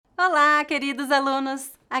Olá, queridos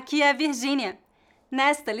alunos! Aqui é a Virgínia.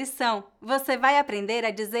 Nesta lição, você vai aprender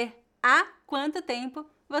a dizer há quanto tempo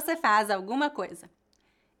você faz alguma coisa.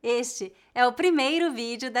 Este é o primeiro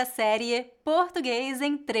vídeo da série Português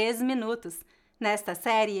em 3 minutos. Nesta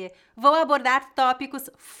série, vou abordar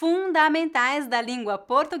tópicos fundamentais da língua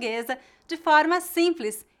portuguesa de forma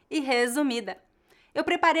simples e resumida. Eu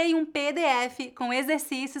preparei um PDF com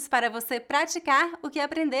exercícios para você praticar o que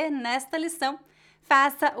aprender nesta lição.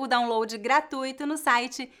 Faça o download gratuito no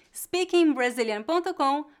site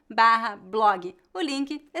speakingbrasilian.com/blog. O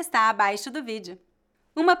link está abaixo do vídeo.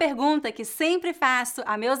 Uma pergunta que sempre faço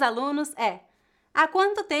a meus alunos é: há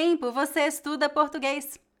quanto tempo você estuda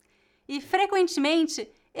português? E frequentemente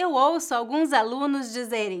eu ouço alguns alunos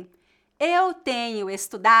dizerem: eu tenho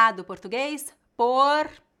estudado português por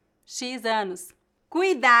X anos.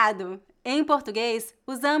 Cuidado! Em português,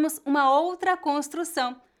 usamos uma outra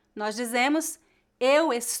construção. Nós dizemos: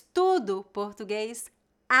 eu estudo português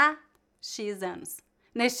há X anos.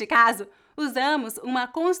 Neste caso, usamos uma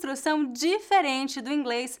construção diferente do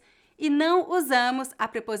inglês e não usamos a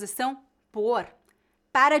preposição por.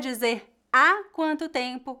 Para dizer há quanto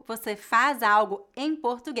tempo você faz algo em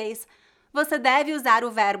português, você deve usar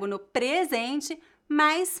o verbo no presente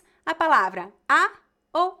mais a palavra há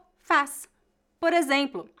ou faz. Por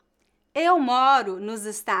exemplo, eu moro nos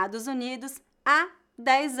Estados Unidos há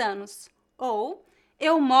 10 anos. Ou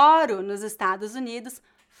eu moro nos Estados Unidos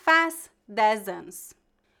faz 10 anos.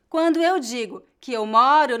 Quando eu digo que eu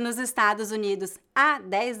moro nos Estados Unidos há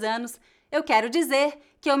 10 anos, eu quero dizer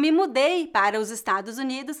que eu me mudei para os Estados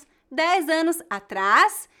Unidos 10 anos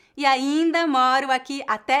atrás e ainda moro aqui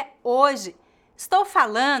até hoje. Estou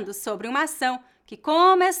falando sobre uma ação que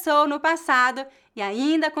começou no passado e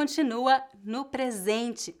ainda continua no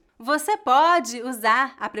presente. Você pode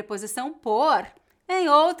usar a preposição por em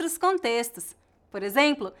outros contextos. Por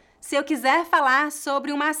exemplo, se eu quiser falar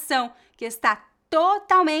sobre uma ação que está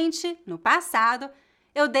totalmente no passado,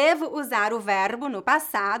 eu devo usar o verbo no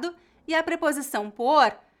passado e a preposição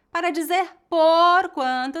por para dizer por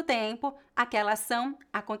quanto tempo aquela ação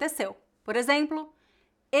aconteceu. Por exemplo,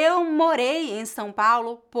 eu morei em São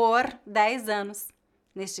Paulo por 10 anos.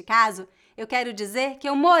 Neste caso, eu quero dizer que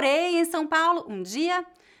eu morei em São Paulo um dia,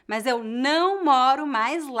 mas eu não moro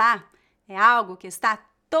mais lá. É algo que está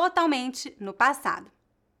totalmente no passado.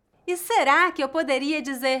 E será que eu poderia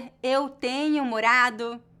dizer eu tenho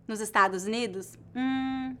morado nos Estados Unidos?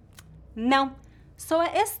 Não, soa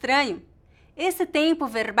estranho. Esse tempo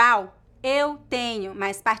verbal, eu tenho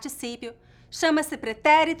mais particípio, chama-se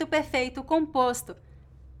pretérito perfeito composto.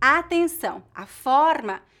 Atenção, a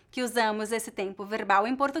forma que usamos esse tempo verbal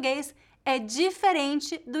em português é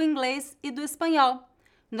diferente do inglês e do espanhol.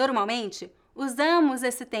 Normalmente, usamos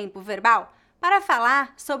esse tempo verbal para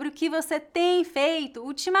falar sobre o que você tem feito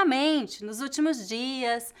ultimamente, nos últimos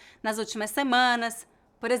dias, nas últimas semanas.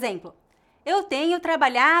 Por exemplo, eu tenho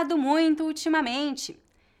trabalhado muito ultimamente.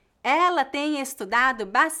 Ela tem estudado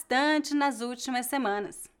bastante nas últimas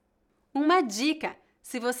semanas. Uma dica: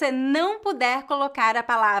 se você não puder colocar a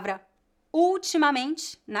palavra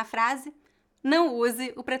ultimamente na frase, não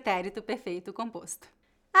use o pretérito perfeito composto.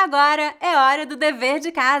 Agora é hora do dever de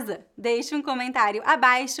casa. Deixe um comentário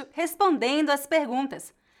abaixo respondendo as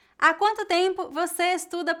perguntas. Há quanto tempo você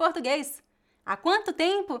estuda português? Há quanto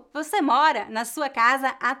tempo você mora na sua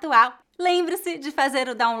casa atual? Lembre-se de fazer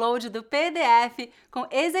o download do PDF com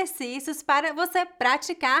exercícios para você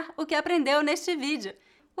praticar o que aprendeu neste vídeo.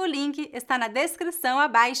 O link está na descrição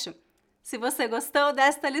abaixo. Se você gostou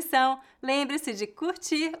desta lição, lembre-se de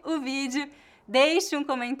curtir o vídeo, deixe um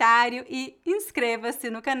comentário e inscreva-se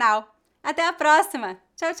no canal. Até a próxima!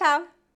 Tchau, tchau!